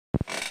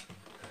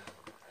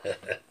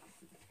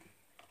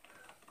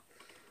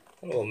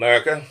Hello,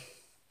 America.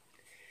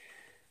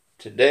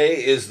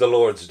 Today is the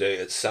Lord's Day.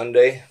 It's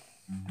Sunday.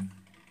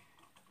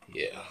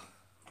 Yeah.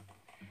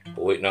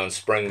 We're waiting on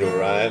spring to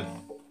arrive.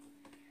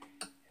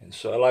 And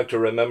so I like to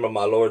remember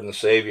my Lord and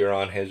Savior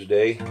on His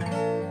day.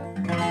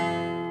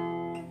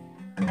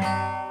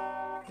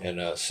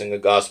 And sing a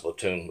gospel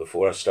tune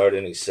before I start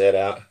any set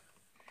out.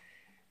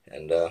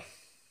 And I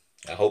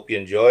hope you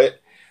enjoy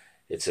it.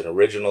 It's an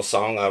original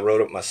song. I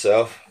wrote it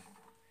myself.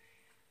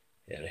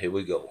 And here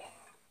we go.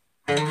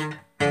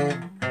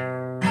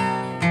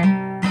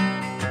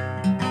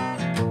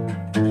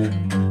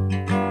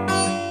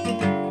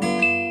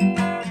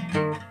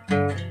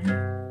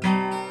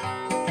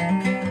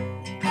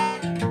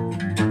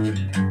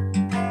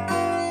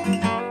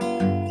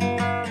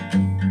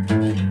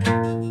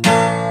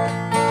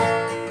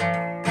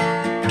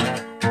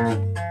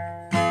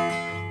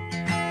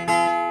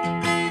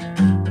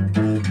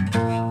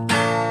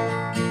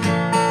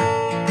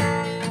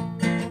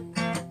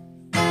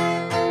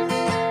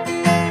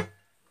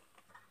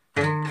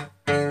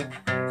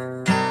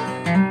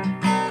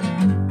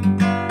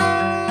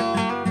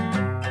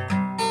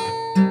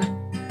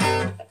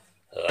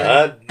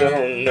 I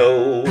don't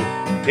know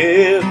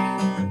if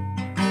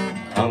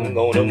I'm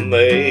gonna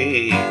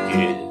make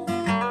it.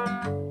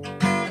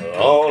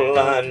 All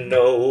I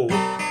know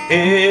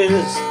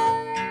is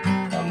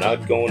I'm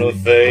not gonna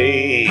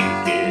fake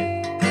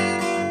it.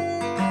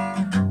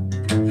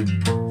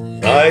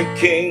 Thy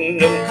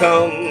kingdom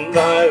come,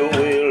 thy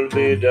will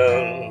be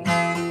done,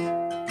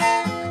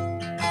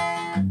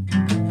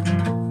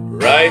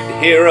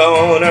 right here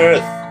on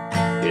earth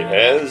it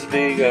has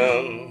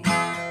begun.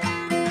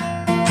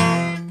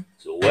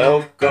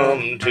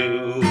 Welcome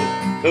to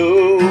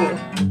New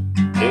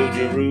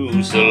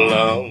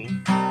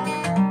Jerusalem.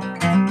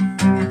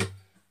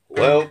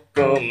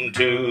 Welcome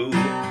to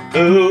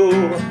New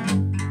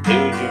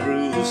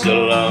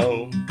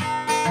Jerusalem.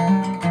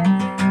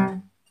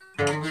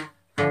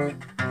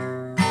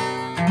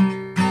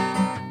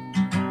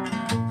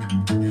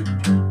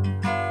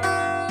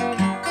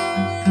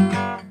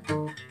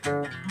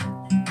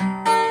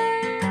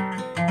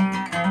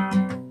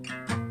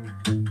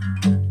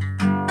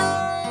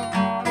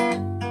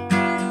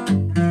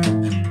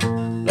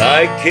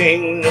 Thy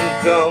kingdom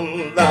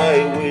come, thy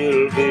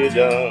will be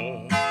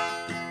done,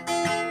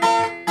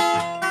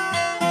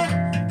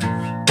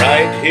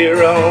 right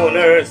here on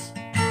earth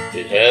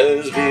it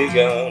has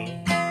begun.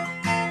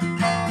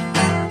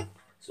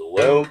 So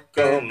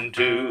welcome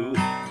to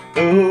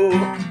New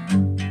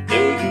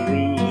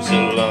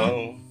Jerusalem.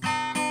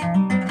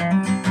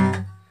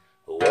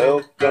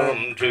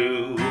 Welcome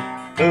to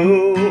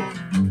New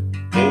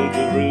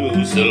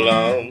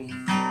Jerusalem.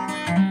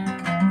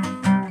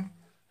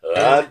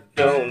 I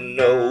don't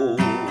know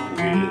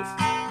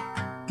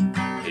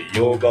if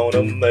you're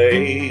gonna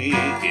make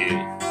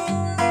it.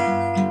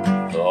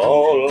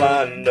 All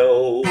I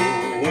know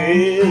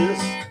is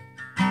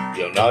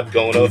you're not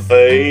gonna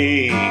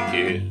fake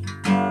it.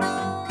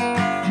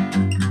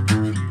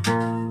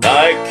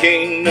 Thy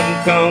kingdom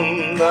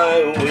come,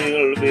 thy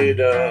will be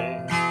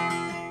done,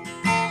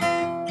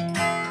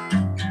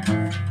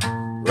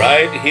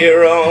 right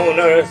here on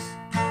earth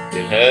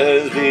it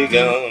has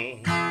begun.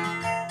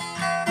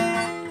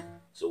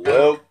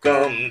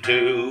 Welcome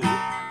to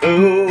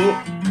New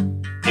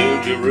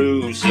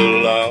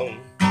Jerusalem.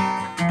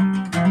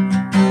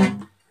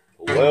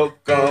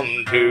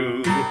 Welcome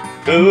to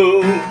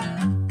New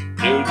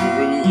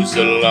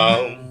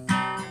Jerusalem.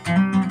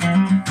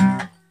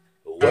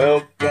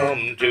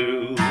 Welcome to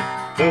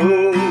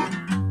New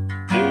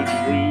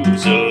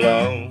Jerusalem.